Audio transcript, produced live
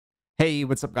Hey,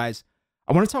 what's up, guys?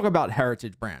 I want to talk about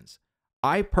heritage brands.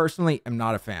 I personally am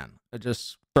not a fan. I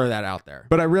just throw that out there.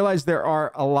 But I realize there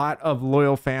are a lot of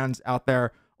loyal fans out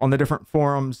there on the different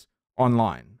forums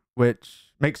online,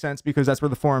 which makes sense because that's where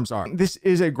the forums are. This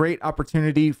is a great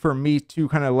opportunity for me to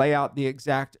kind of lay out the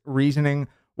exact reasoning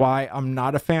why I'm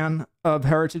not a fan of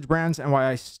heritage brands and why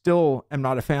I still am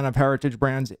not a fan of heritage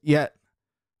brands, yet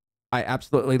I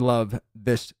absolutely love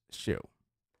this shoe.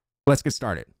 Let's get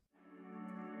started.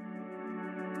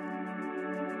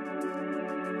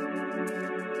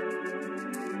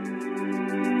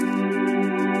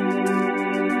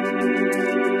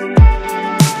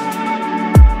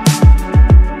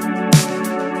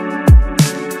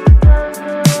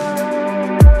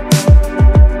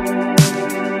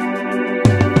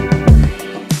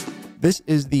 This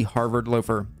is the Harvard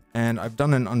loafer, and I've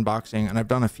done an unboxing and I've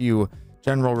done a few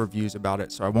general reviews about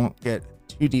it, so I won't get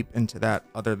too deep into that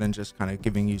other than just kind of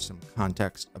giving you some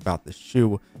context about the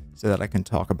shoe so that I can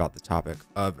talk about the topic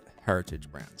of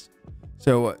heritage brands.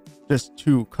 So just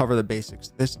to cover the basics,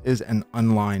 this is an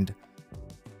unlined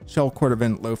shell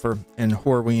cordovan loafer in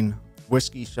horween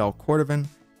whiskey shell cordovan,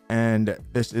 and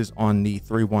this is on the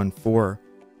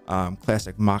 314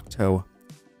 classic mock toe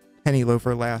penny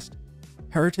loafer last.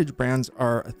 Heritage brands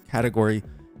are a category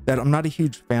that I'm not a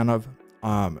huge fan of,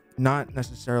 not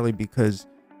necessarily because,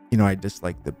 I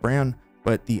dislike the brand,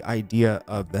 but the idea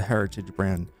of the heritage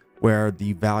brand where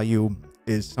the value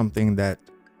is something that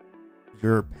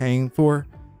you're paying for,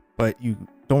 but you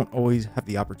don't always have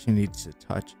the opportunity to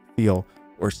touch, feel,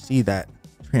 or see that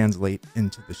translate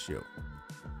into the shoe.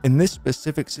 In this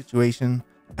specific situation,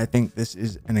 I think this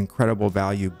is an incredible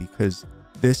value because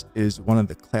this is one of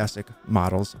the classic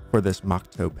models for this mock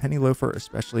toe penny loafer,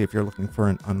 especially if you're looking for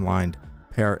an unlined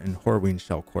pair in horween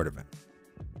shell cordovan.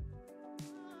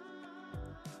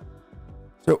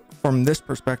 So from this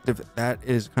perspective, that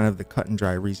is kind of the cut and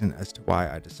dry reason as to why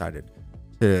I decided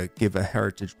to give a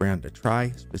heritage brand a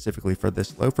try, specifically for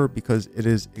this loafer, because it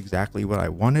is exactly what I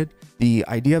wanted. The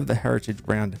idea of the heritage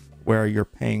brand where you're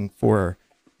paying for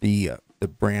the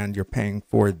brand, you're paying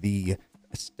for the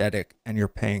aesthetic, and you're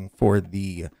paying for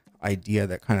the idea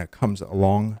that kind of comes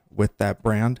along with that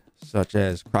brand, such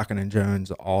as Crockett and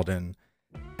Jones, Alden,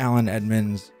 Allen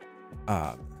Edmonds,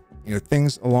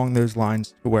 things along those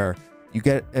lines, to where you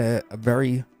get a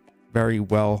very, very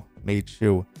well made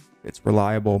shoe. It's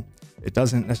reliable. It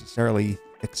doesn't necessarily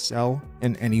excel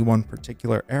in any one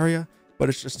particular area, but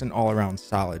it's just an all-around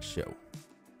solid shoe.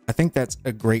 I think that's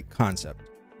a great concept.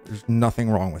 There's nothing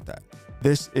wrong with that.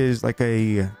 This is like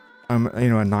a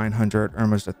 $900,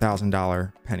 almost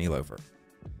 $1,000 penny loafer.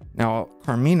 Now,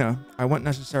 Carmina, I wouldn't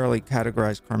necessarily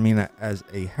categorize Carmina as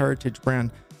a heritage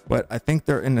brand, but I think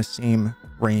they're in the same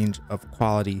range of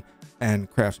quality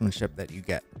and craftsmanship that you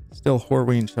get. Still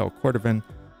horween shell cordovan,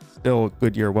 still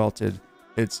Goodyear welted.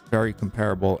 It's very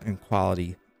comparable in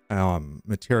quality,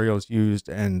 materials used,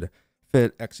 and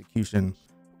fit, execution,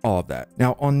 all of that.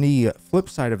 Now, on the flip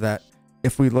side of that,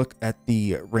 if we look at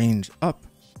the range up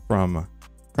from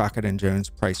Crockett and Jones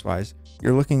price-wise,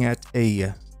 you're looking at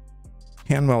a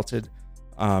hand-welted,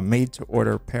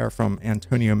 made-to-order pair from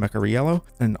Antonio Mecariello,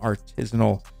 an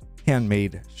artisanal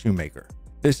handmade shoemaker.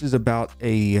 This is about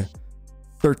a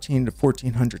 $1,300 to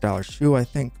 $1,400 shoe, I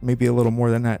think, maybe a little more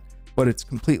than that, but it's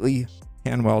completely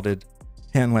hand-welded,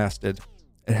 hand-lasted.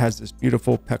 It has this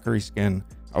beautiful peccary skin.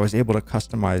 I was able to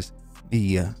customize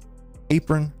the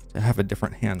apron to have a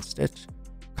different hand stitch,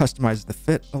 customize the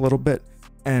fit a little bit,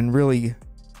 and really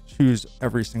choose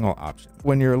every single option.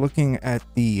 When you're looking at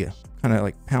the kind of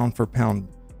like pound for pound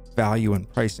value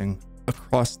and pricing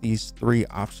across these three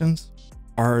options,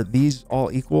 are these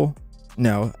all equal?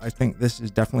 No, I think this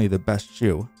is definitely the best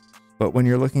shoe. But when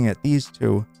you're looking at these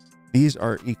two, these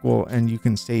are equal, and you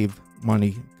can save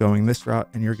money going this route,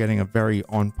 and you're getting a very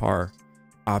on par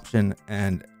option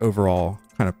and overall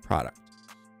kind of product.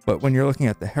 But when you're looking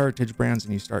at the heritage brands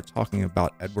and you start talking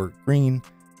about Edward Green,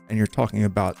 and you're talking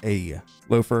about a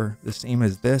loafer the same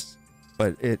as this,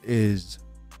 but it is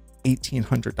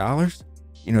 $1,800,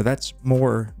 that's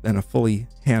more than a fully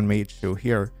handmade shoe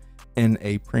here in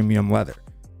a premium leather.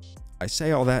 I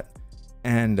say all that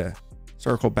and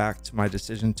circle back to my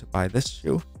decision to buy this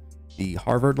shoe, the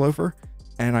Harvard loafer,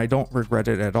 and I don't regret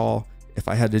it at all. If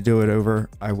I had to do it over,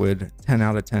 I would 10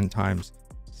 out of 10 times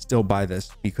still buy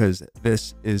this, because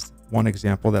this is one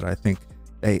example that I think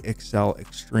they excel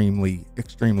extremely,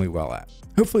 extremely well at.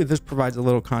 Hopefully this provides a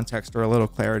little context or a little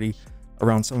clarity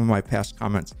around some of my past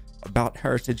comments about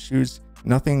heritage shoes.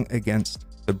 Nothing against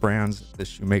the brands, the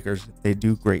Shoemakers. They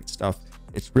do great stuff.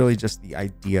 It's really just the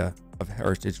idea of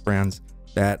heritage brands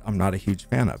that I'm not a huge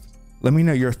fan of. Let me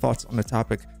know your thoughts on the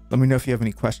topic Let me know if you have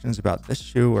any questions about this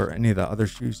shoe or any of the other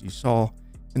shoes you saw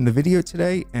in the video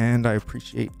today. And I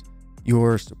appreciate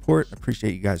your support.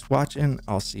 Appreciate you guys watching.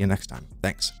 I'll see you next time.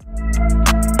 Thanks.